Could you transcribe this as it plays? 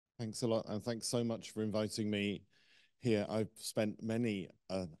Thanks a lot, and thanks so much for inviting me here. I've spent many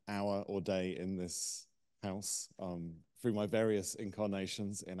an hour or day in this house through my various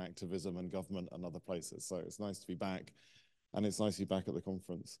incarnations in activism and government and other places. So it's nice to be back, and it's nice to be back at the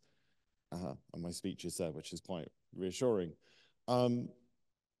conference. And my speech is there, which is quite reassuring. Um,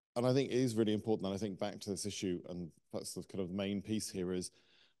 and I think it is really important, and I think back to this issue, and that's the kind of main piece here is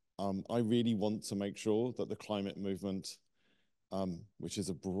I really want to make sure that the climate movement which is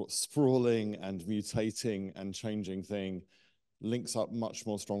a sprawling and mutating and changing thing, links up much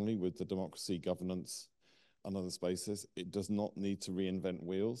more strongly with the democracy, governance, and other spaces. It does not need to reinvent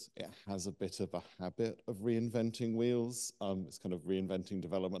wheels. It has a bit of a habit of reinventing wheels. It's kind of reinventing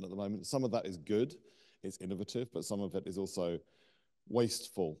development at the moment. Some of that is good, it's innovative, but some of it is also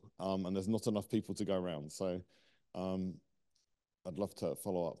wasteful, and there's not enough people to go around. So I'd love to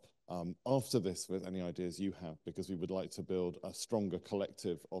follow up after this with any ideas you have, because we would like to build a stronger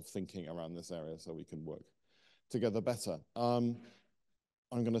collective of thinking around this area so we can work together better. I'm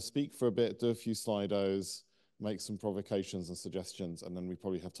going to speak for a bit, do a few Slidos, make some provocations and suggestions, and then we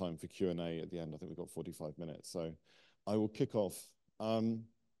probably have time for Q&A at the end. I think we've got 45 minutes. So I will kick off.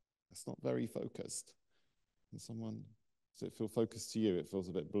 It's not very focused. Can someone, does it feel focused to you? It feels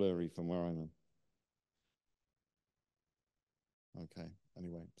a bit blurry from where I'm in. Okay,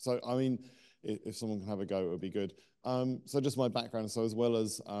 anyway. So, I mean, if someone can have a go, it would be good. So just my background. So as well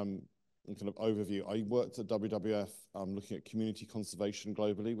as a kind of overview, I worked at WWF looking at community conservation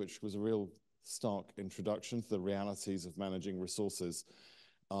globally, which was a real stark introduction to the realities of managing resources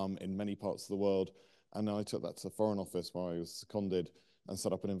in many parts of the world. And then I took that to the Foreign Office where I was seconded and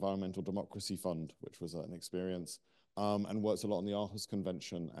set up an environmental democracy fund, which was an experience, and worked a lot on the Aarhus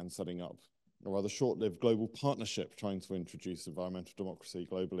Convention and setting up a rather short-lived global partnership trying to introduce environmental democracy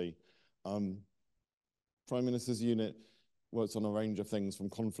globally. Prime Minister's unit works on a range of things from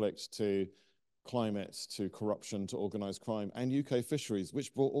conflict to climate to corruption to organized crime and UK fisheries,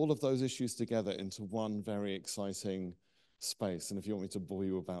 which brought all of those issues together into one very exciting space. And if you want me to bore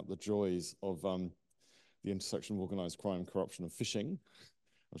you about the joys of the intersection of organized crime, corruption, and fishing,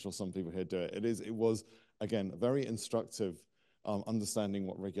 I'm sure some people here do it. It was, again, very instructive understanding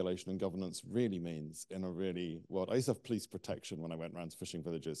what regulation and governance really means in a really world. I used to have police protection when I went around to fishing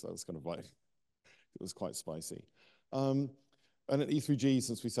villages. That was kind of like, it was quite spicy. And at E3G,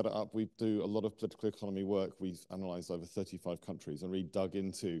 since we set it up, we do a lot of political economy work. We've analyzed over 35 countries and really dug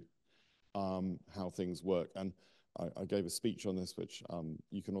into how things work. And I gave a speech on this, which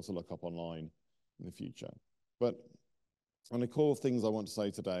you can also look up online in the future. But and the core things I want to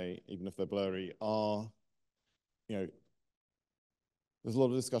say today, even if they're blurry, are, there's a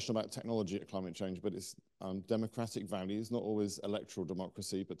lot of discussion about technology at climate change, but it's democratic values, not always electoral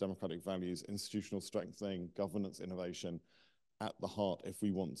democracy, but democratic values, institutional strengthening, governance, innovation at the heart if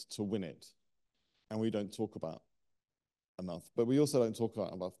we want to win it. And we don't talk about enough. But we also don't talk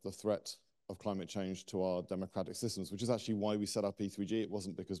about the threat of climate change to our democratic systems, which is actually why we set up E3G. It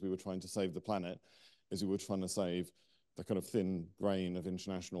wasn't because we were trying to save the planet, we were trying to save the kind of thin grain of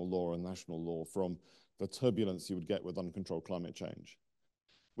international law and national law from the turbulence you would get with uncontrolled climate change.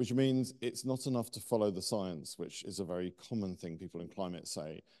 Which means it's not enough to follow the science, which is a very common thing people in climate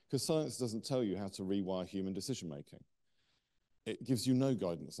say, because science doesn't tell you how to rewire human decision-making. It gives you no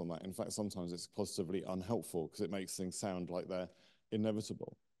guidance on that. In fact, sometimes it's positively unhelpful because it makes things sound like they're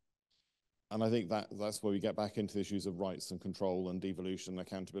inevitable. And I think that's where we get back into the issues of rights and control and devolution,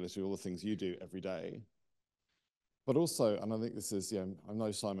 accountability, all the things you do every day. But also, and I think this is, I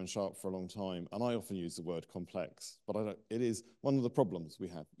know Simon Sharp for a long time, and I often use the word complex, but it is one of the problems we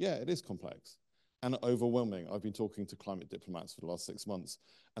have. Yeah, it is complex and overwhelming. I've been talking to climate diplomats for the last 6 months,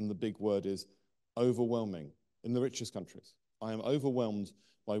 and the big word is overwhelming in the richest countries. I am overwhelmed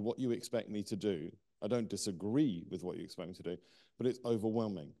by what you expect me to do. I don't disagree with what you expect me to do, but it's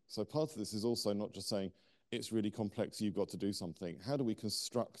overwhelming. So part of this is also not just saying, it's really complex, you've got to do something. How do we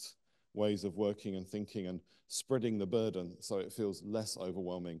construct ways of working and thinking and spreading the burden so it feels less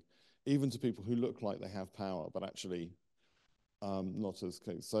overwhelming, even to people who look like they have power, but actually not as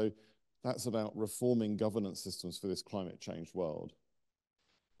clear. So that's about reforming governance systems for this climate change world.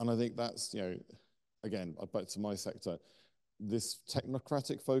 And I think that's, again, back to my sector, this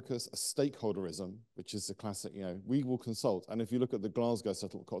technocratic focus, a stakeholderism, which is the classic, we will consult. And if you look at the Glasgow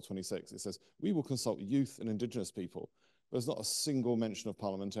settlement, COP26, it says, we will consult youth and indigenous people. There's not a single mention of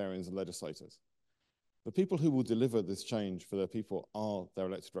parliamentarians and legislators. The people who will deliver this change for their people are their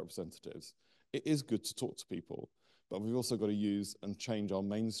elected representatives. It is good to talk to people, but we've also got to use and change our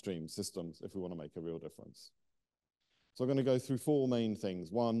mainstream systems if we want to make a real difference. So I'm going to go through 4 main things.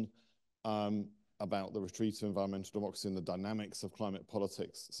 One, about the retreat of environmental democracy and the dynamics of climate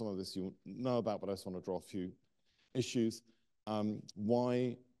politics. Some of this you know about, but I just want to draw a few issues.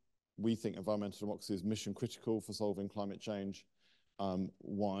 Why we think environmental democracy is mission critical for solving climate change,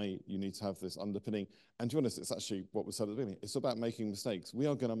 why you need to have this underpinning. And to be honest, it's actually what was said at the beginning. It's about making mistakes. We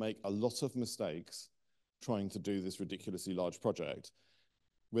are going to make a lot of mistakes trying to do this ridiculously large project.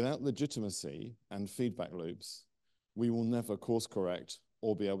 Without legitimacy and feedback loops, we will never course correct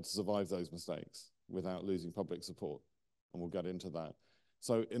or be able to survive those mistakes without losing public support. And we'll get into that.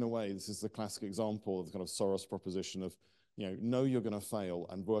 So in a way, this is the classic example of the kind of Soros proposition of, know you're going to fail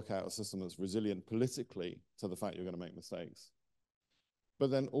and work out a system that's resilient politically to the fact you're going to make mistakes.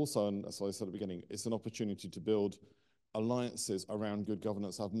 But then also, and as I said at the beginning, it's an opportunity to build alliances around good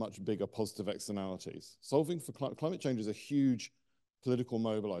governance have much bigger positive externalities. Solving for climate change is a huge political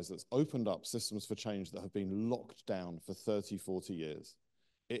mobilizer that's opened up systems for change that have been locked down for 30, 40 years.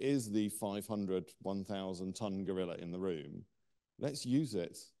 It is the 500, 1,000 ton gorilla in the room. Let's use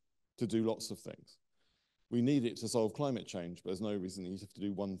it to do lots of things. We need it to solve climate change, but there's no reason you have to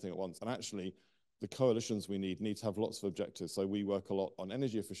do one thing at once. And actually, the coalitions we need to have lots of objectives. So we work a lot on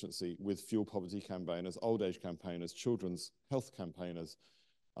energy efficiency with fuel poverty campaigners, old age campaigners, children's health campaigners,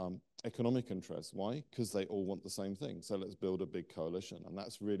 economic interests. Why? Because they all want the same thing. So let's build a big coalition, and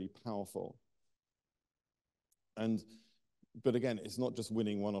that's really powerful. But again, it's not just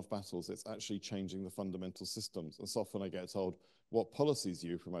winning one-off battles, it's actually changing the fundamental systems. And so often I get told, what policies are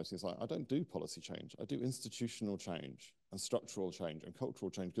you promoting? It's like, I don't do policy change. I do institutional change and structural change and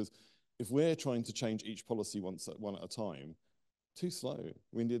cultural change, because if we're trying to change each policy one at a time, too slow.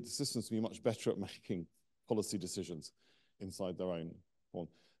 We need the systems to be much better at making policy decisions inside their own form.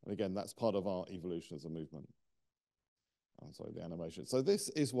 And again, that's part of our evolution as a movement. I'm sorry, the animation. So this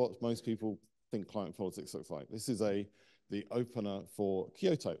is what most people think climate politics looks like. This is the opener for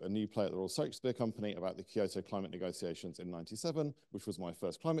Kyoto, a new play at the Royal Shakespeare Company about the Kyoto climate negotiations in '97, which was my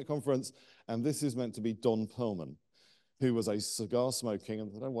first climate conference. And this is meant to be Don Perlman, who was a cigar-smoking, and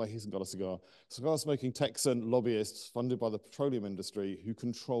I don't know why he hasn't got a cigar-smoking Texan lobbyist funded by the petroleum industry who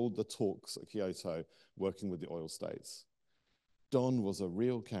controlled the talks at Kyoto, working with the oil states. Don was a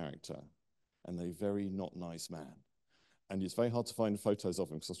real character and a very not nice man. And it's very hard to find photos of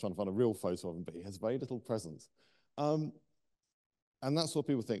him, because I was trying to find a real photo of him, but he has very little presence. And that's what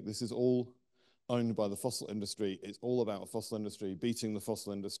people think. This is all owned by the fossil industry. It's all about the fossil industry, beating the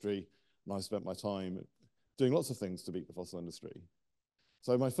fossil industry. And I spent my time doing lots of things to beat the fossil industry.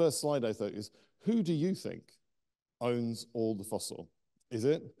 So my first slide, I thought, is who do you think owns all the fossil? Is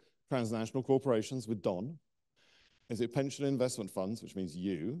it transnational corporations with Don? Is it pension investment funds, which means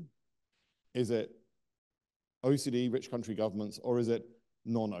you? Is it OECD rich country governments, or is it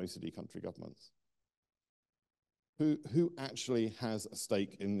non-OECD country governments? Who actually has a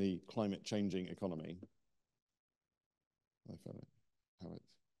stake in the climate changing economy? I found it. How it.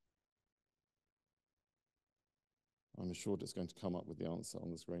 I'm assured it's going to come up with the answer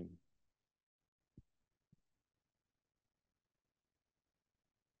on the screen.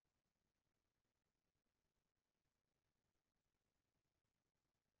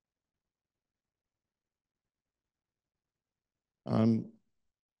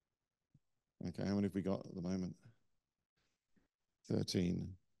 Okay, how many have we got at the moment? 13.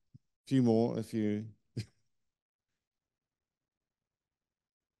 A few more if you...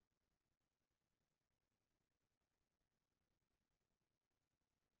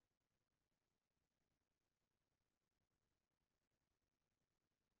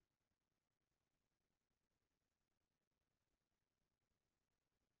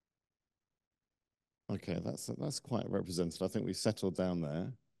 Okay, that's quite represented. I think we settled down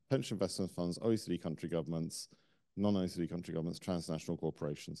there. Pension investment funds, OECD country governments, non-OECD country governments, transnational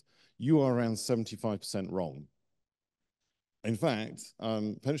corporations. You are around 75% wrong. In fact,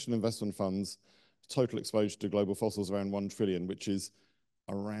 pension investment funds, total exposure to global fossils around 1 trillion, which is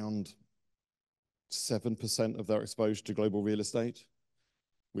around 7% of their exposure to global real estate,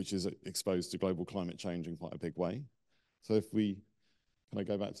 which is exposed to global climate change in quite a big way. So if we, can I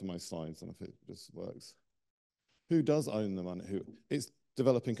go back to my slides and if it just works? Who does own the money? It's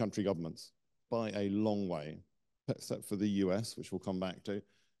developing country governments by a long way, except for the US, which we'll come back to.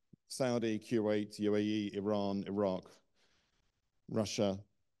 Saudi, Kuwait, UAE, Iran, Iraq, Russia,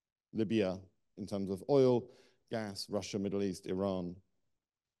 Libya, in terms of oil, gas, Russia, Middle East, Iran,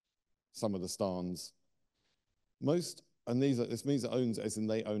 some of the stans. And this means it owns, as in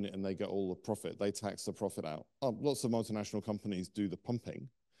they own it and they get all the profit. They tax the profit out. Lots of multinational companies do the pumping,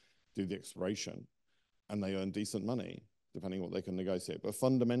 do the exploration, and they earn decent money, depending on what they can negotiate. But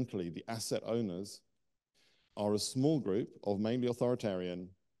fundamentally, the asset owners are a small group of mainly authoritarian,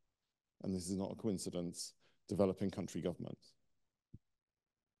 and this is not a coincidence, developing country governments.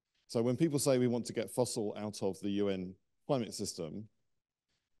 So when people say we want to get fossil out of the UN climate system,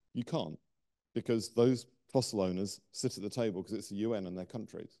 you can't, because those fossil owners sit at the table because it's the UN and their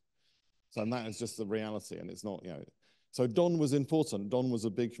countries. So and that is just the reality, and it's not, So Don was important. Don was a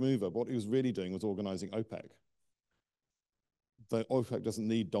big mover. But what he was really doing was organizing OPEC. OPEC doesn't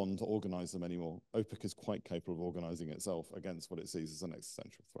need Don to organize them anymore. OPEC is quite capable of organizing itself against what it sees as an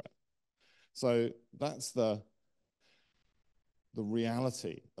existential threat. So that's the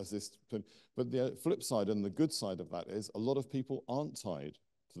reality of this. But the flip side and the good side of that is a lot of people aren't tied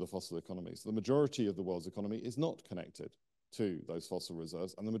to the fossil economy. So the majority of the world's economy is not connected to those fossil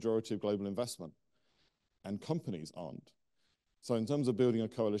reserves, and the majority of global investment and companies aren't. So in terms of building a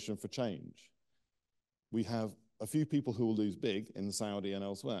coalition for change, we have a few people who will lose big in Saudi and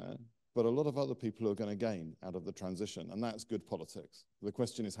elsewhere, but a lot of other people who are going to gain out of the transition, and that's good politics. The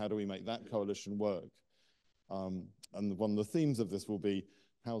question is, how do we make that coalition work? And one of the themes of this will be,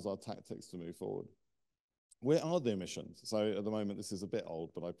 how's our tactics to move forward? Where are the emissions? So at the moment, this is a bit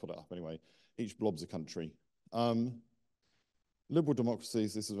old, but I put it up anyway. Each blob's a country. Liberal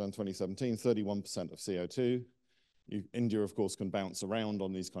democracies, this is around 2017, 31% of CO2. India, of course, can bounce around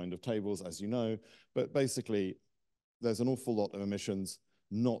on these kind of tables, as you know, but basically, there's an awful lot of emissions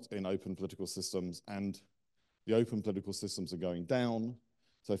not in open political systems, and the open political systems are going down.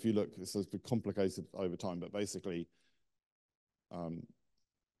 So if you look, this has been complicated over time, but basically,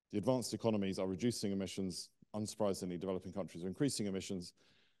 the advanced economies are reducing emissions. Unsurprisingly, developing countries are increasing emissions.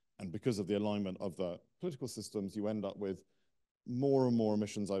 And because of the alignment of the political systems, you end up with more and more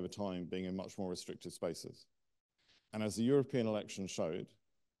emissions over time being in much more restricted spaces. And as the European election showed,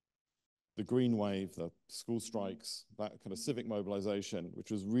 the green wave, the school strikes, that kind of civic mobilization,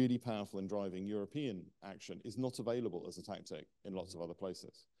 which was really powerful in driving European action, is not available as a tactic in lots of other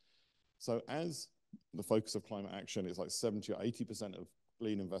places. So as the focus of climate action is like 70 or 80% of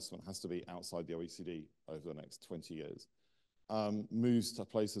clean investment has to be outside the OECD over the next 20 years, moves to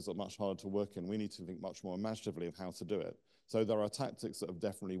places that are much harder to work in. We need to think much more imaginatively of how to do it. So there are tactics that have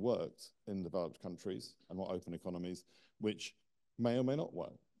definitely worked in developed countries and more open economies, which may or may not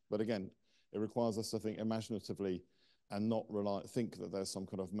work. But again, it requires us to think imaginatively and not think that there's some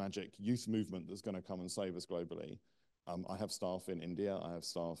kind of magic youth movement that's going to come and save us globally. I have staff in India. I have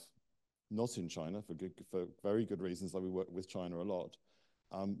staff not in China for very good reasons, though we work with China a lot.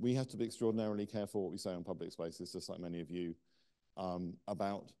 We have to be extraordinarily careful what we say on public spaces, just like many of you,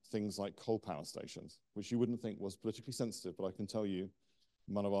 about things like coal power stations, which you wouldn't think was politically sensitive, but I can tell you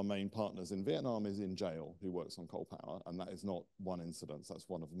one of our main partners in Vietnam is in jail who works on coal power, and that is not one incident, that's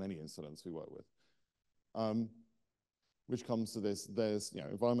one of many incidents we work with. Which comes to this, there's,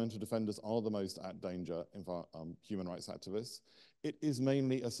 environmental defenders are the most at danger, human rights activists. It is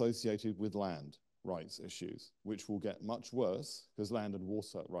mainly associated with land rights issues, which will get much worse because land and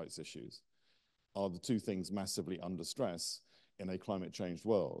water rights issues are the two things massively under stress in a climate changed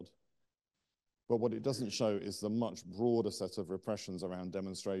world. But what it doesn't show is the much broader set of repressions around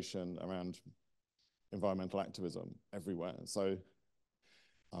demonstration, around environmental activism everywhere. So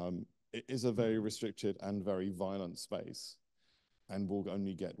it is a very restricted and very violent space and will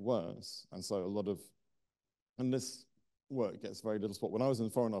only get worse. And so and this work gets very little support. When I was in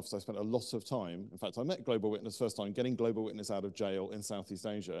the Foreign Office, I spent a lot of time, in fact, I met Global Witness first time, getting Global Witness out of jail in Southeast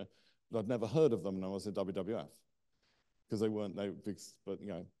Asia, but I'd never heard of them when I was at WWF. Because they weren't, but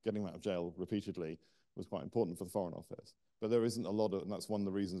getting them out of jail repeatedly was quite important for the Foreign Office. But there isn't a lot of, and that's one of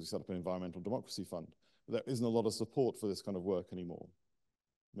the reasons we set up an Environmental Democracy Fund. There isn't a lot of support for this kind of work anymore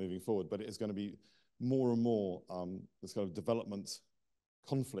moving forward, but it is going to be more and more, this kind of development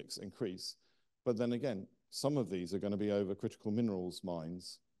conflicts increase. But then again, some of these are going to be over critical minerals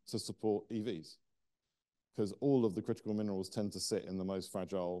mines to support EVs, because all of the critical minerals tend to sit in the most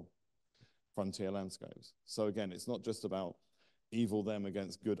fragile frontier landscapes. So again, it's not just about evil them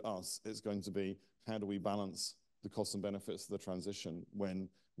against good us. It's going to be, how do we balance the costs and benefits of the transition when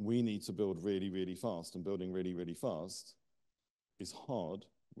we need to build really, really fast, and building really, really fast is hard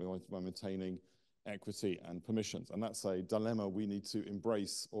when maintaining equity and permissions. And that's a dilemma we need to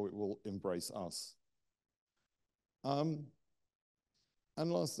embrace, or it will embrace us. And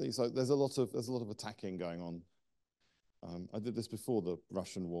lastly, so there's a lot of attacking going on. I did this before the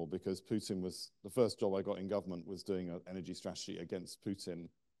Russian war because Putin was, the first job I got in government was doing an energy strategy against Putin.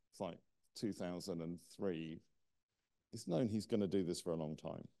 It's like 2003. It's known he's going to do this for a long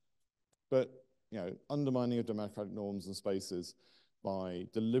time. But, undermining of democratic norms and spaces by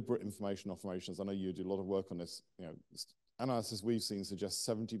deliberate information operations. I know you do a lot of work on this. Analysis we've seen suggests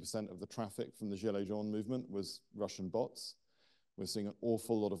 70% of the traffic from the Gilets Jaunes movement was Russian bots, We're seeing an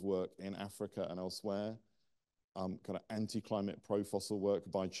awful lot of work in Africa and elsewhere, kind of anti-climate, pro-fossil work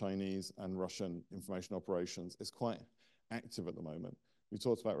by Chinese and Russian information operations is quite active at the moment. We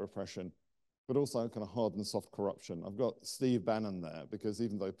talked about repression, but also kind of hard and soft corruption. I've got Steve Bannon there because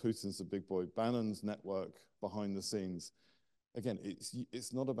even though Putin's a big boy, Bannon's network behind the scenes, again,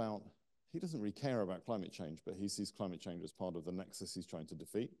 it's not about, he doesn't really care about climate change, but he sees climate change as part of the nexus he's trying to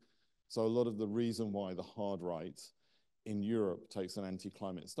defeat. So a lot of the reason why the hard right in Europe takes an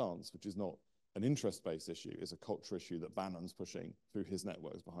anti-climate stance, which is not an interest-based issue, is a culture issue that Bannon's pushing through his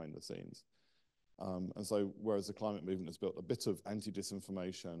networks behind the scenes. And so whereas the climate movement has built a bit of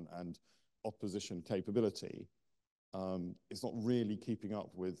anti-disinformation and opposition capability, it's not really keeping up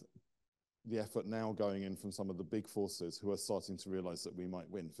with the effort now going in from some of the big forces who are starting to realize that we might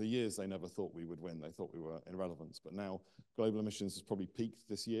win. For years, they never thought we would win. They thought we were irrelevant. But now global emissions has probably peaked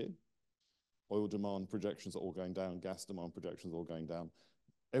this year. Oil demand projections are all going down. Gas demand projections are all going down.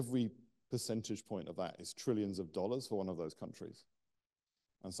 Every percentage point of that is trillions of dollars for one of those countries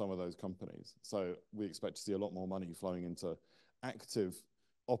and some of those companies. So we expect to see a lot more money flowing into active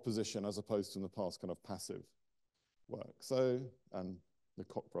opposition as opposed to in the past kind of passive work. So, and the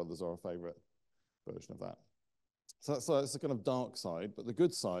Koch brothers are a favorite version of that. So that's the kind of dark side, but the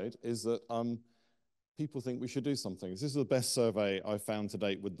good side is that people think we should do something. This is the best survey I've found to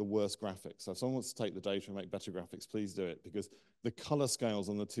date with the worst graphics. So if someone wants to take the data and make better graphics, please do it, because the color scales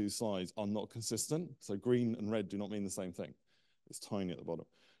on the two sides are not consistent. So green and red do not mean the same thing. It's tiny at the bottom,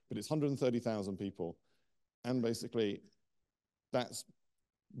 but it's 130,000 people. And basically that's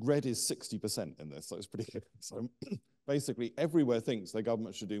red is 60% in this, so it's pretty good. So basically everywhere thinks their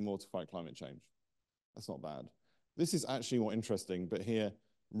government should do more to fight climate change. That's not bad. This is actually more interesting, but here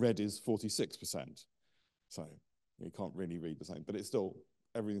red is 46%. So you can't really read the same, but it's still,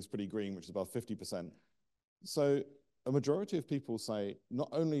 everything's pretty green, which is above 50%. So a majority of people say not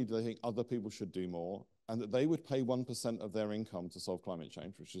only do they think other people should do more, and that they would pay 1% of their income to solve climate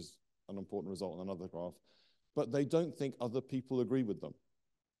change, which is an important result on another graph, but they don't think other people agree with them.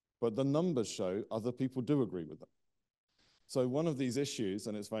 But the numbers show other people do agree with them. So one of these issues,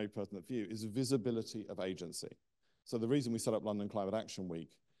 and it's very pertinent for you, is visibility of agency. So the reason we set up London Climate Action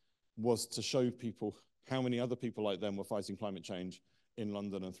Week was to show people how many other people like them were fighting climate change in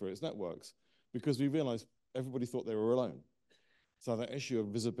London and through its networks, because we realized everybody thought they were alone. So that issue of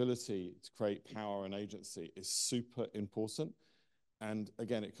visibility to create power and agency is super important. And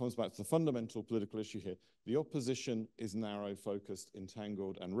again, it comes back to the fundamental political issue here. The opposition is narrow, focused,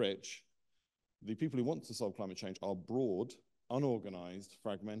 entangled, and rich. The people who want to solve climate change are broad, unorganized,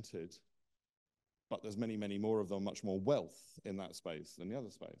 fragmented, but there's many, many more of them, much more wealth in that space than the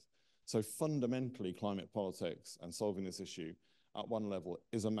other space. So fundamentally, climate politics and solving this issue at one level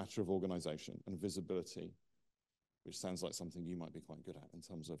is a matter of organization and visibility, which sounds like something you might be quite good at in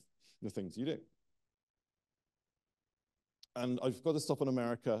terms of the things you do. And I've got to stop on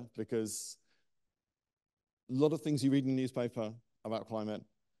America because a lot of things you read in the newspaper about climate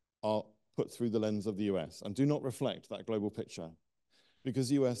are put through the lens of the US and do not reflect that global picture, because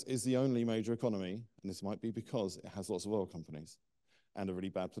the US is the only major economy, and this might be because it has lots of oil companies and a really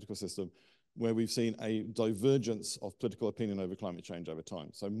bad political system, where we've seen a divergence of political opinion over climate change over time.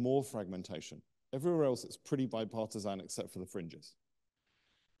 So more fragmentation. Everywhere else, it's pretty bipartisan except for the fringes.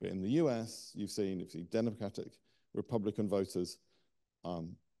 But in the US, you've seen Democratic, Republican voters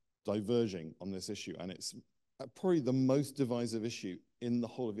diverging on this issue. And it's probably the most divisive issue in the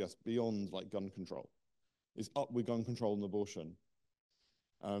whole of the US beyond like gun control. It's up with gun control and abortion,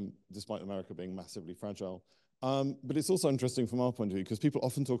 despite America being massively fragile. But it's also interesting from our point of view, because people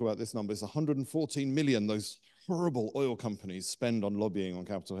often talk about this number. It's 114 million those horrible oil companies spend on lobbying on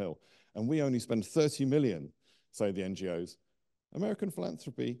Capitol Hill. And we only spend 30 million, say the NGOs. American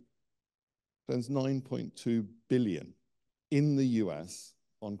philanthropy spends 9.2 billion in the US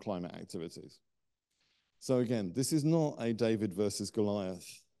on climate activities. So again, this is not a David versus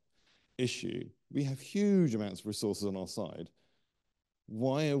Goliath issue. We have huge amounts of resources on our side.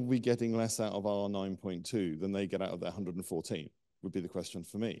 Why are we getting less out of our 9.2 than they get out of their 114, would be the question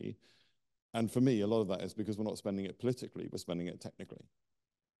for me. And for me, a lot of that is because we're not spending it politically, we're spending it technically,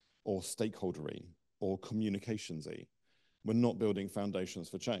 or stakeholdery, or communicationsy. We're not building foundations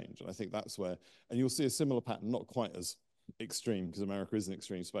for change. And I think that's where, and you'll see a similar pattern, not quite as extreme, because America is an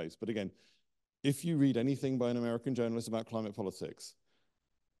extreme space. But again, if you read anything by an American journalist about climate politics,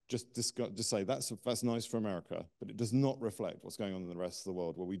 just say that's nice for America, but it does not reflect what's going on in the rest of the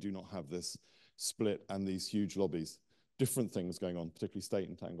world, where we do not have this split and these huge lobbies, different things going on, particularly state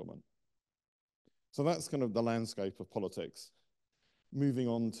entanglement. So that's kind of the landscape of politics. Moving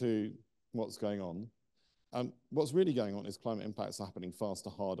on to what's going on. What's really going on is climate impacts are happening faster,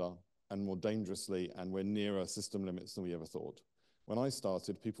 harder, and more dangerously, and we're nearer system limits than we ever thought. When I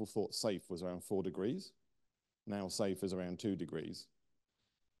started, people thought safe was around 4 degrees. Now safe is around 2 degrees.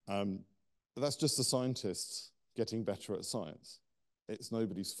 But that's just the scientists getting better at science. It's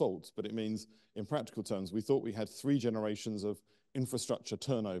nobody's fault, but it means, in practical terms, we thought we had 3 generations of infrastructure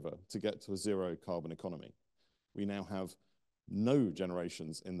turnover to get to a zero carbon economy. We now have no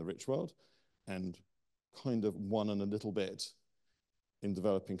generations in the rich world and kind of 1 and a little bit in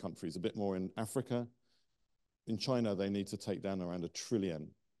developing countries, a bit more in Africa. In China, they need to take down around $1 trillion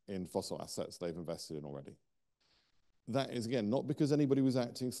in fossil assets they've invested in already. That is, again, not because anybody was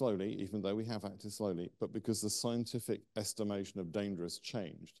acting slowly, even though we have acted slowly, but because the scientific estimation of danger has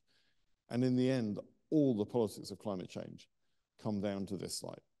changed. And in the end, all the politics of climate change come down to this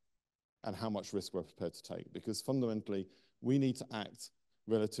slide and how much risk we're prepared to take. Because fundamentally, we need to act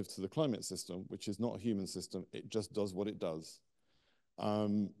relative to the climate system, which is not a human system. It just does what it does.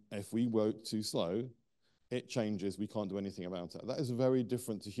 If we work too slow, it changes, we can't do anything about it. That is very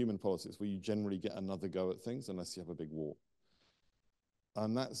different to human politics, where you generally get another go at things unless you have a big war.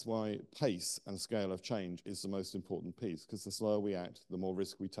 And that's why pace and scale of change is the most important piece, because the slower we act, the more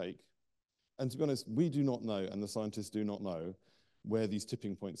risk we take. And to be honest, we do not know, and the scientists do not know, where these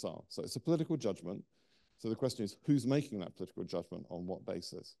tipping points are. So it's a political judgment. So the question is, who's making that political judgment, on what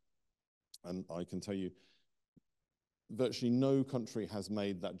basis? And I can tell you, virtually no country has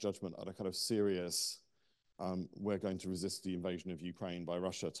made that judgment at a kind of serious, we're going to resist the invasion of Ukraine by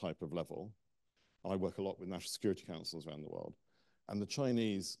Russia type of level. I work a lot with national security councils around the world. And the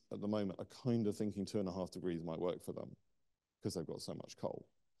Chinese at the moment are kind of thinking 2.5 degrees might work for them because they've got so much coal.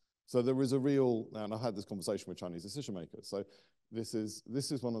 So there is a real, and I had this conversation with Chinese decision makers. So this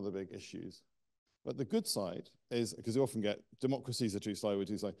is one of the big issues. But the good side is, because you often get democracies are too slow, we're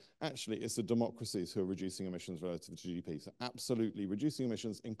too slow. Actually, it's the democracies who are reducing emissions relative to GDP. So absolutely reducing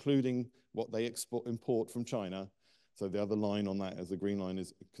emissions, including what they import from China. So the other line on that, as the green line,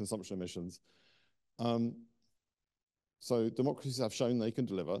 is consumption emissions. So democracies have shown they can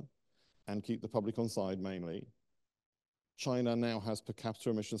deliver and keep the public on side mainly. China now has per capita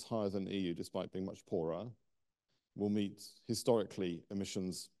emissions higher than the EU, despite being much poorer. Will meet historically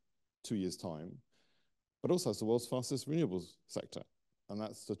emissions 2 years' time. But also it's the world's fastest renewables sector. And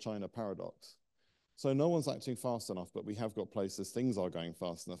that's the China paradox. So no one's acting fast enough, but we have got places, things are going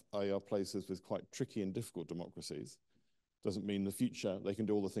fast enough. They are places with quite tricky and difficult democracies. Doesn't mean the future, they can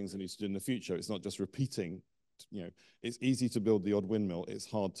do all the things they need to do in the future. It's not just repeating, it's easy to build the odd windmill. It's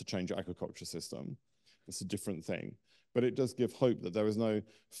hard to change your agriculture system. It's a different thing. But it does give hope that there is no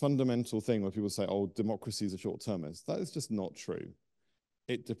fundamental thing where people say, oh, democracies are short-termist. That is just not true.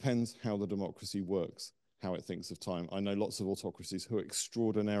 It depends how the democracy works, how it thinks of time. I know lots of autocracies who are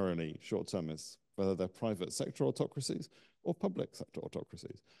extraordinarily short-termists, whether they're private sector autocracies or public sector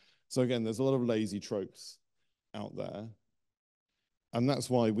autocracies. So again, there's a lot of lazy tropes out there. And that's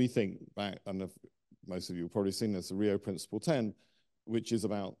why we think back, and most of you have probably seen this, the Rio Principle 10, which is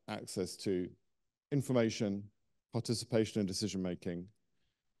about access to information, participation in decision-making,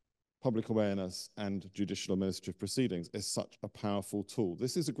 public awareness, and judicial administrative proceedings is such a powerful tool.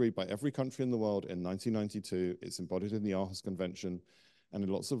 This is agreed by every country in the world in 1992. It's embodied in the Aarhus Convention and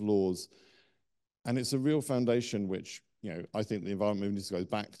in lots of laws. And it's a real foundation which, I think the environment movement needs to go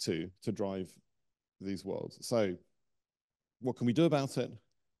back to drive these worlds. So what can we do about it?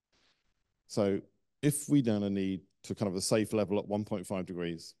 So if we then need to kind of a safe level at 1.5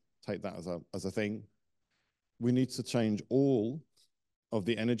 degrees, take that as a thing, we need to change all of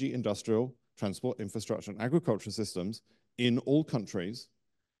the energy, industrial, transport, infrastructure, and agriculture systems in all countries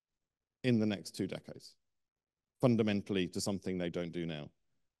in the next 2 decades, fundamentally to something they don't do now.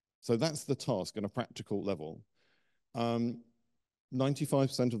 So that's the task on a practical level.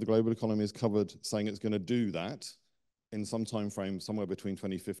 95% of the global economy is covered saying it's going to do that in some time frame, somewhere between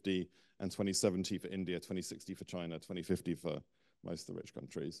 2050 and 2070 for India, 2060 for China, 2050 for most of the rich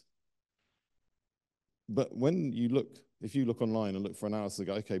countries. But when you look, if you look online and look for analysis,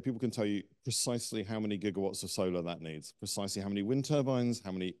 go, okay, people can tell you precisely how many gigawatts of solar that needs, precisely how many wind turbines,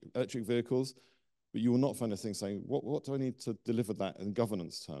 how many electric vehicles, but you will not find a thing saying, what do I need to deliver that in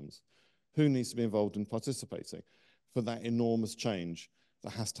governance terms? Who needs to be involved in participating for that enormous change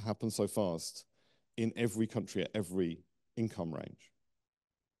that has to happen so fast in every country at every income range?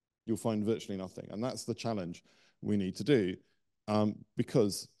 You'll find virtually nothing. And that's the challenge we need to do,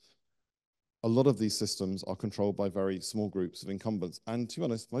 because a lot of these systems are controlled by very small groups of incumbents. And to be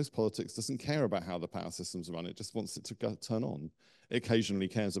honest, most politics doesn't care about how the power systems run. It just wants it to turn on. It occasionally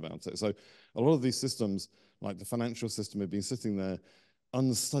cares about it. So a lot of these systems, like the financial system, have been sitting there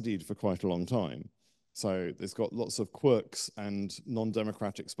unstudied for quite a long time. So it's got lots of quirks and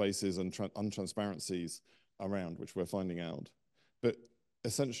non-democratic spaces and untransparencies around, which we're finding out. But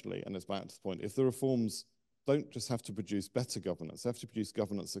essentially, and it's back to the point, if the reforms don't just have to produce better governance, they have to produce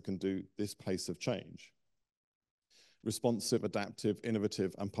governance that can do this pace of change. Responsive, adaptive,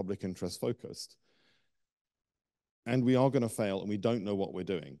 innovative, and public interest focused. And we are going to fail, and we don't know what we're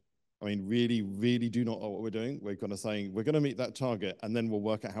doing. I mean, really, really do not know what we're doing. We're going to say, we're going to meet that target, and then we'll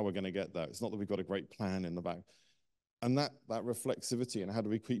work out how we're going to get there. It's not that we've got a great plan in the back. And that reflexivity, and how do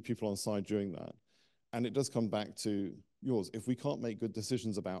we keep people on side during that? And it does come back to yours. If we can't make good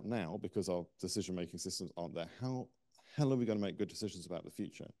decisions about now because our decision-making systems aren't there, how the hell are we going to make good decisions about the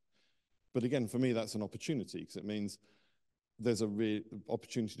future? But again, for me, that's an opportunity, because it means there's a real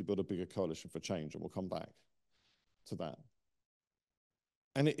opportunity to build a bigger coalition for change, and we'll come back to that.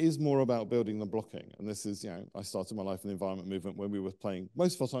 And it is more about building than blocking. And this is, I started my life in the environment movement when we were playing,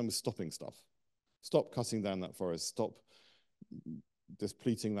 most of our time was stopping stuff. Stop cutting down that forest, stop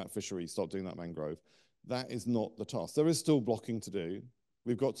depleting that fishery, stop doing that mangrove. That is not the task. There is still blocking to do.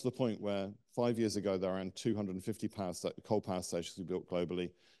 We've got to the point where 5 years ago, there were around 250 coal power stations we built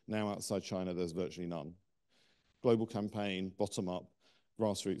globally. Now outside China, there's virtually none. Global campaign, bottom up,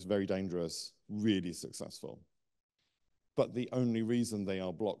 grassroots, very dangerous, really successful. But the only reason they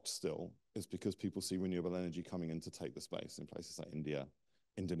are blocked still is because people see renewable energy coming in to take the space in places like India,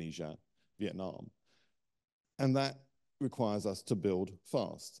 Indonesia, Vietnam. And that requires us to build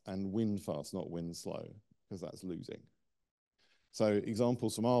fast and win fast, not win slow, because that's losing. So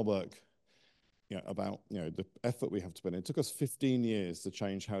examples from our work about the effort we have to put in. It took us 15 years to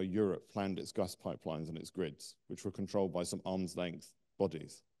change how Europe planned its gas pipelines and its grids, which were controlled by some arm's length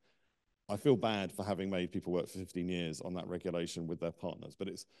bodies. I feel bad for having made people work for 15 years on that regulation with their partners, but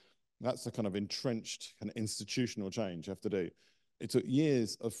that's the kind of entrenched kind of institutional change you have to do. It took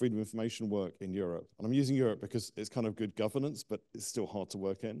years of freedom of information work in Europe, and I'm using Europe because it's kind of good governance, but it's still hard to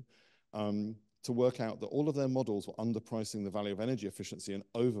work in, to work out that all of their models were underpricing the value of energy efficiency and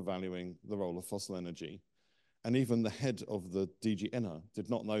overvaluing the role of fossil energy. And even the head of the DG ENER did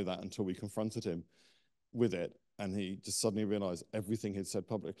not know that until we confronted him with it. And he just suddenly realized everything he'd said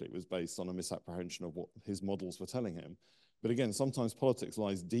publicly was based on a misapprehension of what his models were telling him. But again, sometimes politics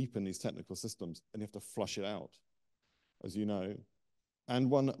lies deep in these technical systems, and you have to flush it out, as you know. And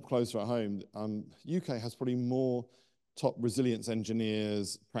one closer at home, UK has probably more top resilience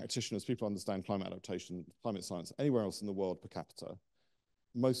engineers, practitioners, people who understand climate adaptation, climate science, anywhere else in the world per capita.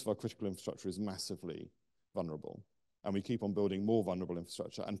 Most of our critical infrastructure is massively vulnerable, and we keep on building more vulnerable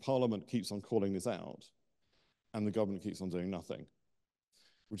infrastructure, and Parliament keeps on calling this out, and the government keeps on doing nothing,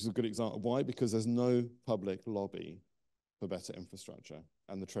 which is a good example. Why? Because there's no public lobby for better infrastructure,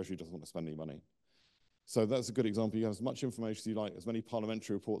 and the Treasury doesn't want to spend any money. So that's a good example. You have as much information as you like, as many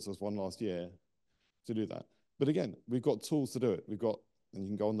parliamentary reports as one last year to do that. But again, we've got tools to do it. We've got, and you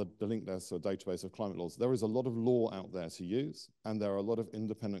can go on the link there, so a database of climate laws. There is a lot of law out there to use, and there are a lot of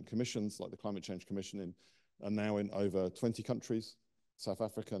independent commissions, like the Climate Change Commission are now in over 20 countries. South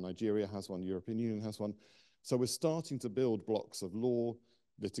Africa, Nigeria has one, European Union has one. So we're starting to build blocks of law,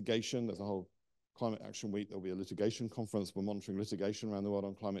 litigation. There's a whole Climate Action Week. There'll be a litigation conference. We're monitoring litigation around the world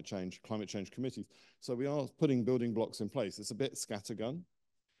on climate change committees. So we are putting building blocks in place. It's a bit scattergun,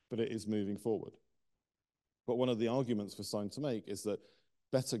 but it is moving forward. But one of the arguments we're starting to make is that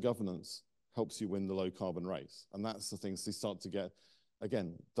better governance helps you win the low carbon race. And that's the things they start to get.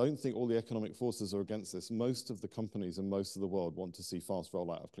 Again, don't think all the economic forces are against this. Most of the companies and most of the world want to see fast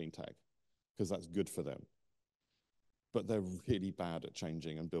rollout of clean tech because that's good for them. But they're really bad at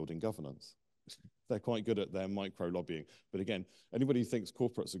changing and building governance. They're quite good at their micro lobbying. But again, anybody who thinks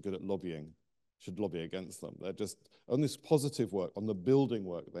corporates are good at lobbying should lobby against them. They're just, on this positive work, on the building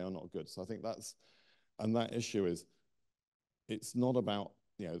work, they are not good. So I think that issue is, it's not about,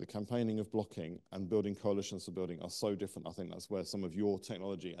 the campaigning of blocking and building coalitions for building are so different. I think that's where some of your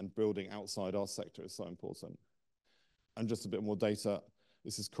technology and building outside our sector is so important. And just a bit more data.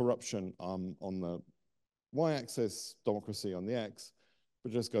 This is corruption on the y-axis, democracy on the x,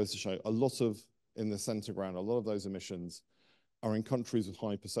 but just goes to show a lot of, in the center ground, a lot of those emissions are in countries with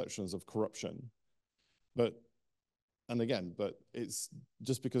high perceptions of corruption. But it's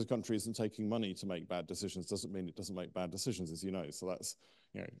just because a country isn't taking money to make bad decisions doesn't mean it doesn't make bad decisions, as you know. So that's,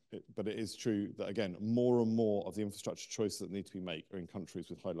 but it is true that, again, more and more of the infrastructure choices that need to be made are in countries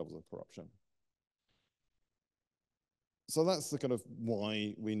with high levels of corruption. So that's the kind of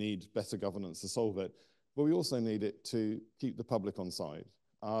why we need better governance to solve it. But we also need it to keep the public on side.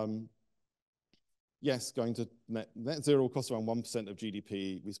 Yes, going to net zero will cost around 1% of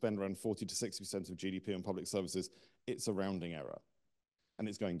GDP. We spend around 40 to 60% of GDP on public services. It's a rounding error, and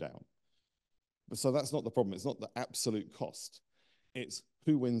it's going down. So that's not the problem. It's not the absolute cost. It's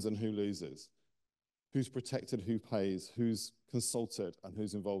who wins and who loses, who's protected, who pays, who's consulted, and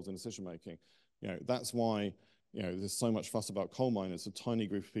who's involved in decision-making. That's why, there's so much fuss about coal miners, a tiny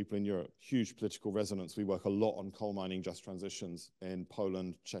group of people in Europe, huge political resonance. We work a lot on coal mining just transitions in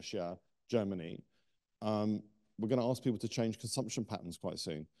Poland, Czechia, Germany. We're going to ask people to change consumption patterns quite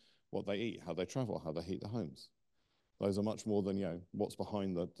soon, what they eat, how they travel, how they heat their homes. Those are much more than, what's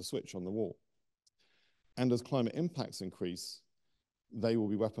behind the switch on the wall. And as climate impacts increase, they will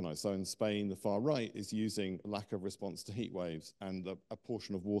be weaponized. So in Spain, the far right is using lack of response to heat waves and a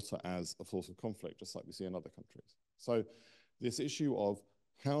portion of water as a source of conflict, just like we see in other countries. So this issue of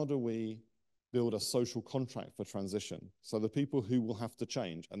how do we build a social contract for transition so the people who will have to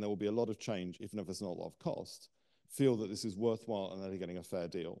change, and there will be a lot of change, even if there's not a lot of cost, feel that this is worthwhile and they're getting a fair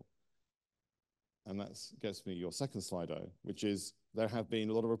deal. And that gets me your second slide, which is there have been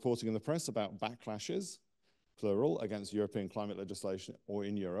a lot of reporting in the press about backlashes, plural, against European climate legislation or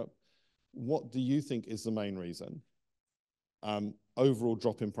in Europe. What do you think is the main reason? Overall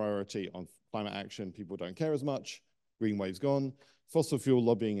drop in priority on climate action, people don't care as much, green wave's gone, fossil fuel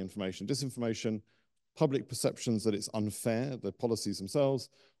lobbying, information, disinformation, public perceptions that it's unfair, the policies themselves,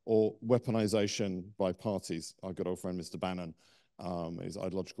 or weaponization by parties. Our good old friend, Mr. Bannon, is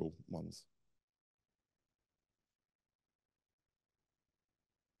ideological ones.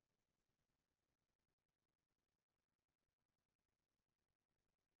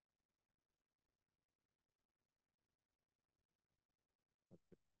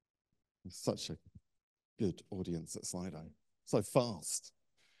 Such a good audience at Slido. So fast.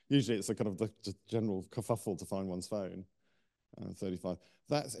 Usually it's a kind of the general kerfuffle to find one's phone. 35.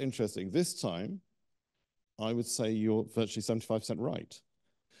 That's interesting. This time, I would say you're virtually 75% right.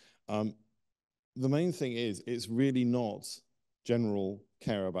 The main thing is it's really not general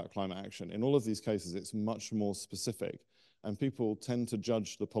care about climate action. In all of these cases, it's much more specific. And people tend to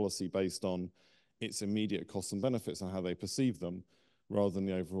judge the policy based on its immediate costs and benefits and how they perceive them, rather than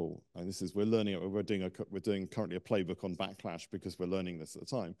the overall. And this is, we're learning, we're doing currently a playbook on backlash because we're learning this at the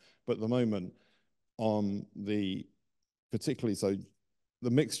time. But at the moment, on particularly, so the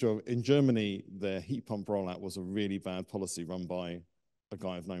mixture of, in Germany, their heat pump rollout was a really bad policy run by a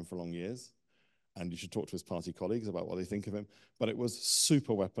guy I've known for long years. And you should talk to his party colleagues about what they think of him. But it was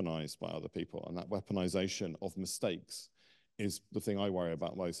super weaponized by other people. And that weaponization of mistakes is the thing I worry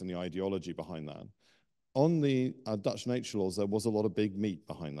about most, and the ideology behind that. On the Dutch nature laws, there was a lot of big meat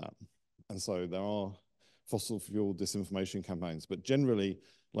behind that. And so there are fossil fuel disinformation campaigns, but generally,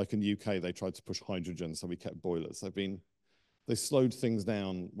 like in the UK, they tried to push hydrogen, so we kept boilers. They slowed things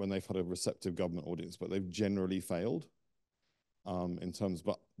down when they've had a receptive government audience, but they've generally failed in terms,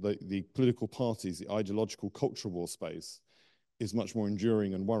 but the political parties, the ideological cultural war space is much more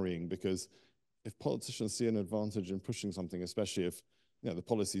enduring and worrying, because if politicians see an advantage in pushing something, especially if the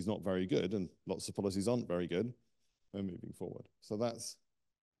policy is not very good, and lots of policies aren't very good, we're moving forward. So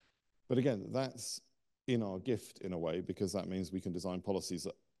but again, that's in our gift in a way, because that means we can design policies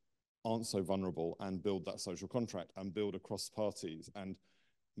that aren't so vulnerable and build that social contract and build across parties and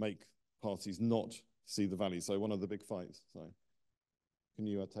make parties not see the value. So one of the big fights, can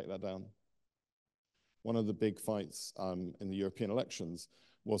you take that down? One of the big fights in the European elections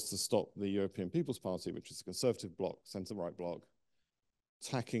was to stop the European People's Party, which is a conservative bloc, centre-right bloc,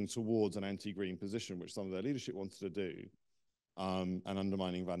 tacking towards an anti-green position, which some of their leadership wanted to do, and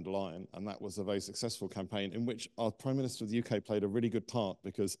undermining van der Leyen. And that was a very successful campaign in which our Prime Minister of the UK played a really good part,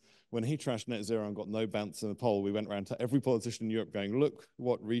 because when he trashed net zero and got no bounce in the poll, we went around to every politician in Europe going, look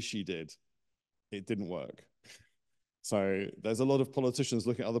what Rishi did. It didn't work. So there's a lot of politicians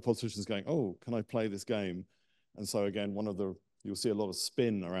looking at other politicians going, oh, can I play this game? And so again, you'll see a lot of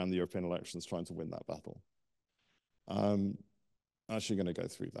spin around the European elections trying to win that battle. I'm actually going to go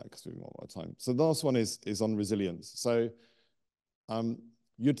through that because we have more time. So the last one is on resilience. So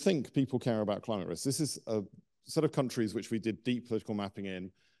you'd think people care about climate risk. This is a set of countries which we did deep political mapping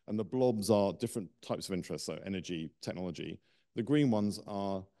in, and the blobs are different types of interests, so energy, technology. The green ones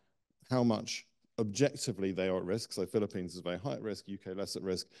are how much objectively they are at risk. So Philippines is very high at risk, UK less at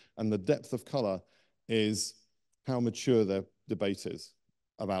risk. And the depth of color is how mature their debate is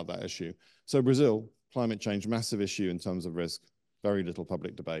about that issue. So Brazil, climate change, massive issue in terms of risk, very little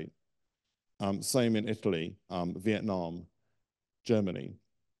public debate. Same in Italy, Vietnam, Germany.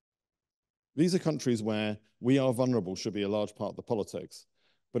 These are countries where we are vulnerable should be a large part of the politics,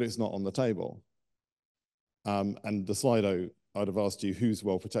 but it's not on the table. And the Slido, I'd have asked you who's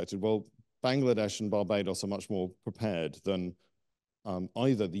well protected. Well, Bangladesh and Barbados are much more prepared than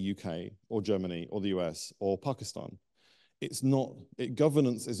either the UK or Germany or the US or Pakistan. it's not,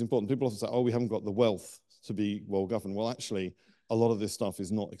 governance is important. People often say, oh, we haven't got the wealth to be well governed. Well, actually, a lot of this stuff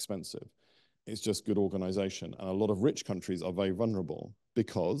is not expensive. It's just good organization. And a lot of rich countries are very vulnerable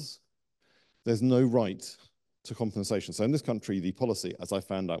because there's no right to compensation. So in this country, the policy, as I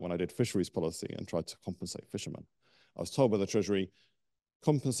found out when I did fisheries policy and tried to compensate fishermen, I was told by the Treasury,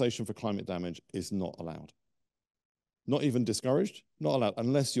 compensation for climate damage is not allowed. Not even discouraged, not allowed,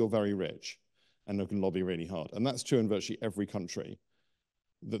 unless you're very rich and you can lobby really hard. And that's true in virtually every country,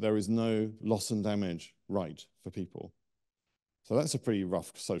 that there is no loss and damage right for people. So that's a pretty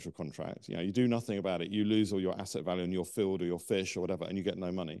rough social contract. You know, you do nothing about it, you lose all your asset value in your field or your fish or whatever, and you get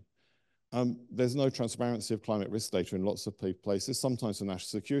no money. There's no transparency of climate risk data in lots of places, sometimes for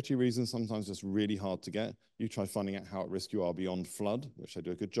national security reasons, sometimes it's really hard to get. You try finding out how at risk you are beyond flood, which they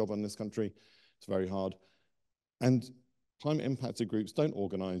do a good job on in this country. It's very hard. And climate impacted groups don't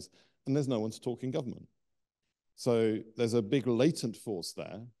organize, and there's no one to talk in government. So there's a big latent force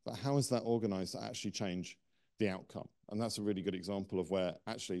there, but how is that organized to actually change the outcome? And that's a really good example of where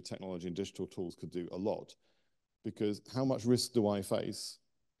actually technology and digital tools could do a lot, because how much risk do I face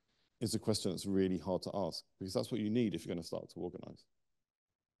is a question that's really hard to ask, because that's what you need if you're going to start to organize.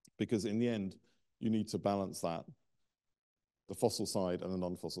 Because in the end, you need to balance that, the fossil side and the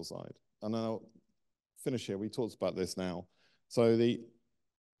non-fossil side. And then I'll finish here. We talked about this now. So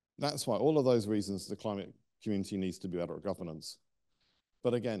that's why all of those reasons the climate community needs to be better at governance.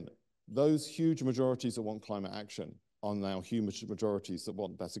 But again, those huge majorities that want climate action are now huge majorities that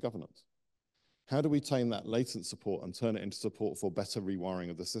want better governance. How do we tame that latent support and turn it into support for better rewiring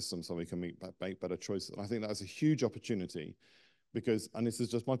of the system so we can make better choices? And I think that's a huge opportunity because, and this is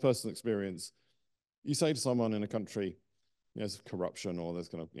just my personal experience, you say to someone in a country, there's corruption or there's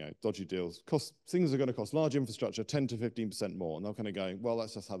kind of, dodgy deals, things are going to cost large infrastructure 10 to 15% more. And they're kind of going, well,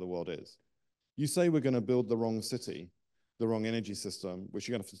 that's just how the world is. You say we're going to build the wrong city, the wrong energy system, which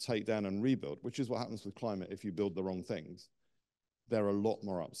you're going to have to take down and rebuild, which is what happens with climate if you build the wrong things. They're a lot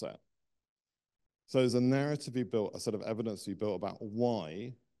more upset. So there's a narrative to be built, a set of evidence to be built about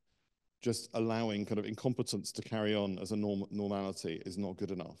why just allowing kind of incompetence to carry on as a normality is not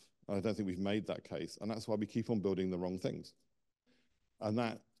good enough. I don't think we've made that case. And that's why we keep on building the wrong things. And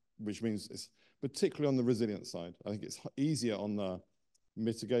that, which means it's particularly on the resilience side. I think it's easier on the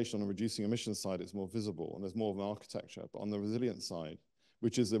mitigation and reducing emissions side, it's more visible and there's more of an architecture. But on the resilience side,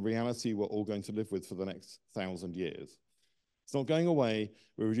 which is the reality we're all going to live with for the next 1,000 years, it's not going away.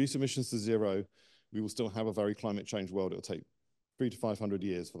 We reduce emissions to zero. We will still have a very climate change world. It'll take 300 to 500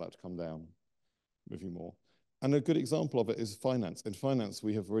 years for that to come down, maybe more. And a good example of it is finance. In finance,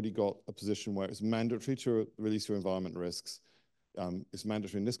 we have already got a position where it's mandatory to release your environment risks. It's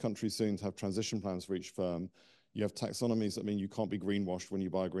mandatory in this country soon to have transition plans for each firm. You have taxonomies that mean you can't be greenwashed when you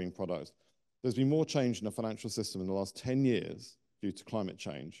buy a green product. There's been more change in the financial system in the last 10 years due to climate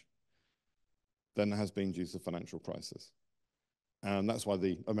change than there has been due to the financial crisis. And that's why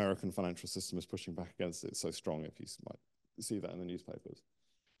the American financial system is pushing back against it so strong, if you might see that in the newspapers.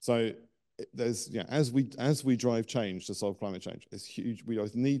 So there's, as we drive change to solve climate change, it's huge. We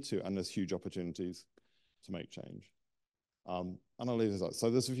both need to, and there's huge opportunities to make change. And I'll leave this out. So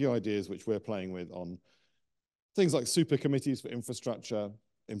there's a few ideas which we're playing with on things like super committees for infrastructure,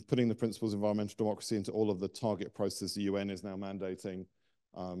 in putting the principles of environmental democracy into all of the target processes the UN is now mandating,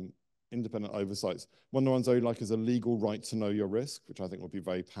 independent oversights. One of the ones I like is a legal right to know your risk, which I think would be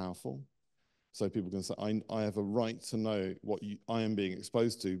very powerful. So people can say, I have a right to know what I am being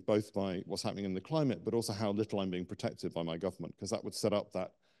exposed to, both by what's happening in the climate, but also how little I'm being protected by my government, because that would set up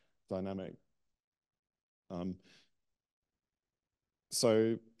that dynamic.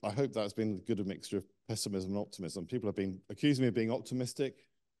 So I hope that's been a good mixture of pessimism and optimism. People have been accusing me of being optimistic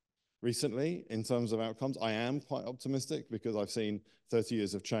recently in terms of outcomes. I am quite optimistic because I've seen 30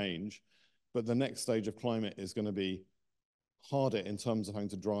 years of change, but the next stage of climate is going to be harder in terms of having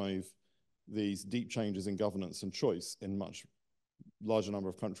to drive these deep changes in governance and choice in much larger number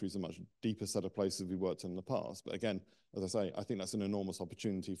of countries, a much deeper set of places we worked in the past. But again, as I say, I think that's an enormous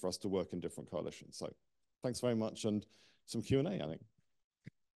opportunity for us to work in different coalitions. So thanks very much, and some Q&A, I think.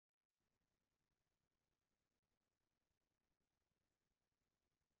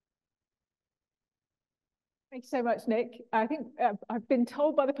 Thank you so much, Nick. I think I've been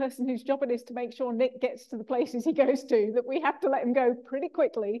told by the person whose job it is to make sure Nick gets to the places he goes to that we have to let him go pretty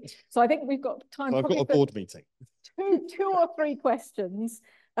quickly. So I think we've got time. So I've got a board meeting. Two or three questions.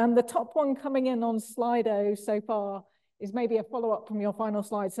 The top one coming in on Slido so far is maybe a follow-up from your final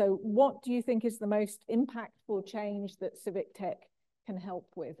slide. So what do you think is the most impactful change that TICTeC can help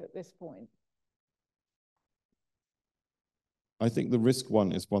with at this point? I think the risk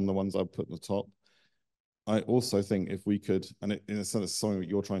one is one of the ones I've put at the top. I also think if we could, and in a sense, something that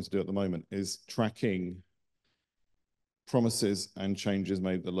you're trying to do at the moment, is tracking promises and changes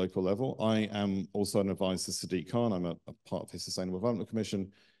made at the local level. I am also an advisor to Sadiq Khan. I'm a part of his Sustainable Development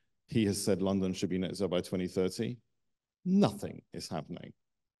Commission. He has said London should be net zero by 2030. Nothing is happening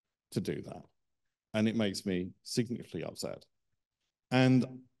to do that. And it makes me significantly upset.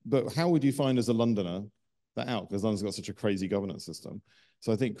 But how would you find as a Londoner that out? Because London's got such a crazy governance system.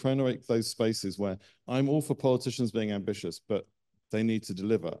 So I think create those spaces where I'm all for politicians being ambitious, but they need to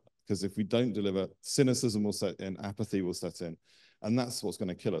deliver. Because if we don't deliver, cynicism will set in, apathy will set in. And that's what's going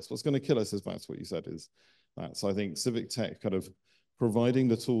to kill us. What's going to kill us is back to what you said is that. So I think TICTeC kind of providing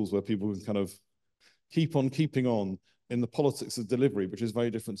the tools where people can kind of keep on keeping on in the politics of delivery, which is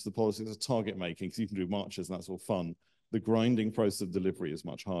very different to the politics of target making, because you can do marches and that's all fun. The grinding process of delivery is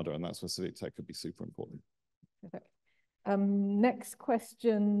much harder, and that's where TICTeC could be super important. Perfect. Next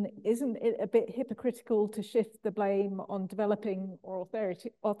question, isn't it a bit hypocritical to shift the blame on developing or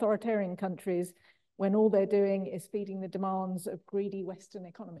authoritarian countries when all they're doing is feeding the demands of greedy Western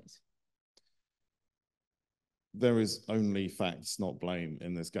economies? There is only facts, not blame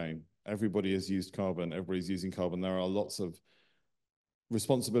in this game. Everybody has used carbon, everybody's using carbon. There are lots of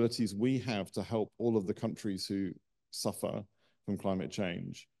responsibilities we have to help all of the countries who suffer from climate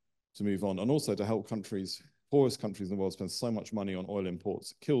change to move on, and also to help countries, poorest countries in the world, spend so much money on oil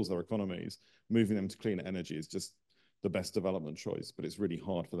imports, kills their economies. Moving them to cleaner energy is just the best development choice, but it's really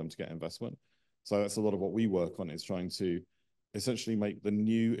hard for them to get investment. So that's a lot of what we work on, is trying to essentially make the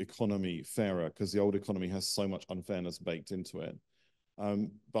new economy fairer, because the old economy has so much unfairness baked into it.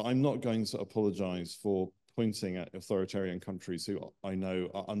 But I'm not going to apologize for pointing at authoritarian countries who I know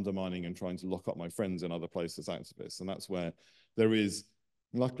are undermining and trying to lock up my friends in other places, activists. And that's where there is,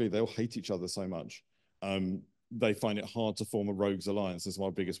 luckily, they'll hate each other so much. They find it hard to form a rogues alliance. That's my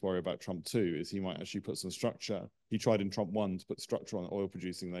biggest worry about Trump too, is he might actually put some structure. He tried in Trump 1 to put structure on oil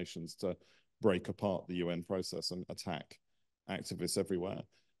producing nations to break apart the UN process and attack activists everywhere.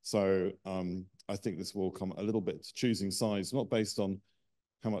 So I think this will come a little bit to choosing sides, not based on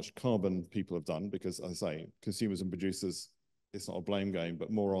how much carbon people have done, because as I say, consumers and producers, it's not a blame game, but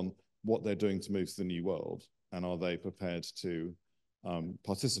more on what they're doing to move to the new world. And are they prepared to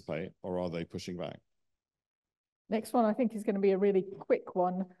participate, or are they pushing back? Next one, I think, is going to be a really quick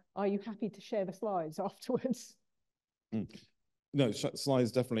one. Are you happy to share the slides afterwards? No,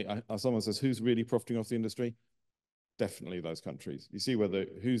 slides definitely. Someone says, who's really profiting off the industry? Definitely those countries. You see whether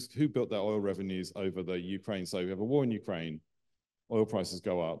who built their oil revenues over the Ukraine. So we have a war in Ukraine, oil prices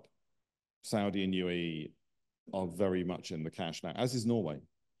go up. Saudi and UAE are very much in the cash now, as is Norway.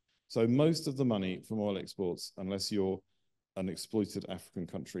 So most of the money from oil exports, unless you're an exploited African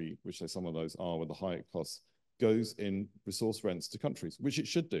country, which some of those are with the high costs, goes in resource rents to countries, which it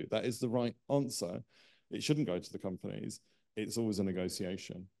should do. That is the right answer. It shouldn't go to the companies. It's always a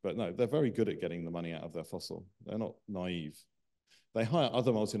negotiation. But no, they're very good at getting the money out of their fossil. They're not naive. They hire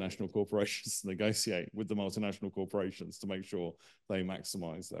other multinational corporations to negotiate with the multinational corporations to make sure they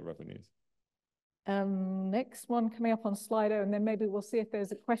maximize their revenues. Next one coming up on Slido, and then maybe we'll see if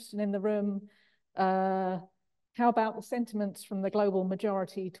there's a question in the room. How about the sentiments from the global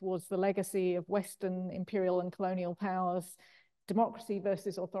majority towards the legacy of Western imperial and colonial powers? Democracy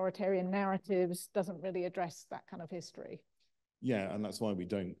versus authoritarian narratives doesn't really address that kind of history. Yeah, and that's why we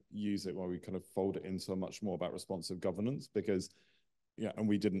don't use it, why we kind of fold it into much more about responsive governance, because, yeah, and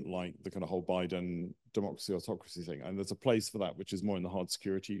we didn't like the kind of whole Biden democracy autocracy thing. And there's a place for that, which is more in the hard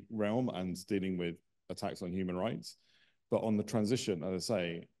security realm and dealing with attacks on human rights. But on the transition, as I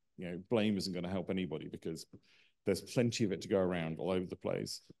say, blame isn't going to help anybody, because there's plenty of it to go around all over the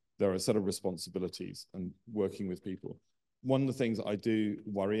place. There are a set of responsibilities and working with people. One of the things I do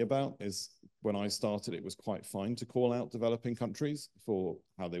worry about is when I started, it was quite fine to call out developing countries for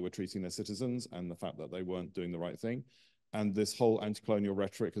how they were treating their citizens and the fact that they weren't doing the right thing. And this whole anti-colonial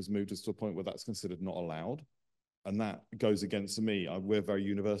rhetoric has moved us to a point where that's considered not allowed. And that goes against me. We're a very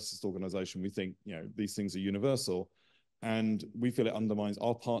universalist organization. We think, these things are universal. And we feel it undermines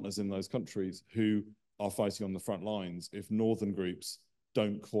our partners in those countries who are fighting on the front lines if northern groups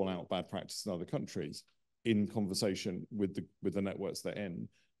don't call out bad practice in other countries in conversation with the networks they're in.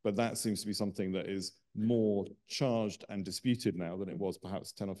 But that seems to be something that is more charged and disputed now than it was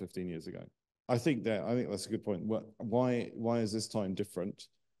perhaps 10 or 15 years ago. I think that's a good point. Why is this time different?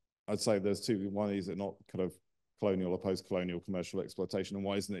 I'd say there's two. Why is it not kind of colonial or post-colonial commercial exploitation? And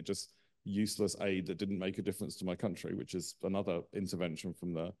why isn't it just useless aid that didn't make a difference to my country, which is another intervention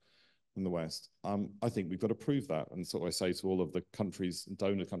from the West? I think we've got to prove that. And so what I say to all of the countries,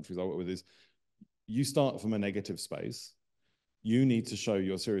 donor countries I work with is, you start from a negative space, you need to show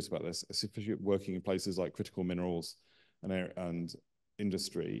you're serious about this, especially working in places like critical minerals and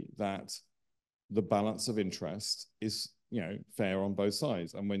industry, that the balance of interest is, fair on both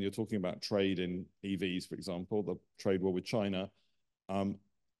sides. And when you're talking about trade in EVs, for example, the trade war with China,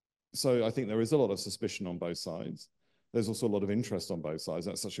 so I think there is a lot of suspicion on both sides. There's also a lot of interest on both sides.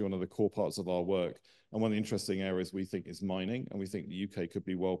 That's actually one of the core parts of our work. And one of the interesting areas we think is mining. And we think the UK could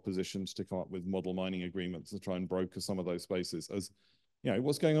be well positioned to come up with model mining agreements to try and broker some of those spaces. As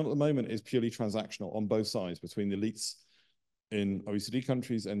what's going on at the moment is purely transactional on both sides, between the elites in OECD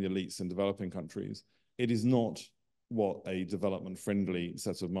countries and the elites in developing countries. It is not what a development-friendly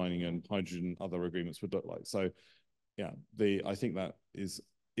set of mining and hydrogen other agreements would look like. So, yeah, I think that is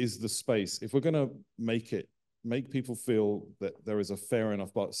the space. If we're going to make people feel that there is a fair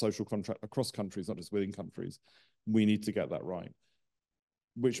enough social contract across countries, not just within countries, we need to get that right,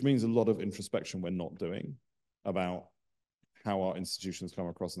 which means a lot of introspection we're not doing about how our institutions come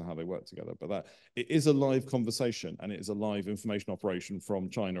across and how they work together. But that it is a live conversation, and it is a live information operation from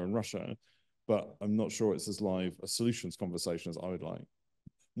China and Russia, but I'm not sure it's as live a solutions conversation as I would like.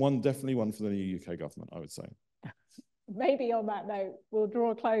 Definitely one for the new UK government, I would say. Maybe on that note, we'll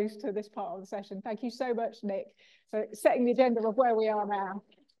draw a close to this part of the session. Thank you so much, Nick, for setting the agenda of where we are now.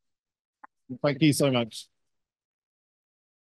 Thank you so much.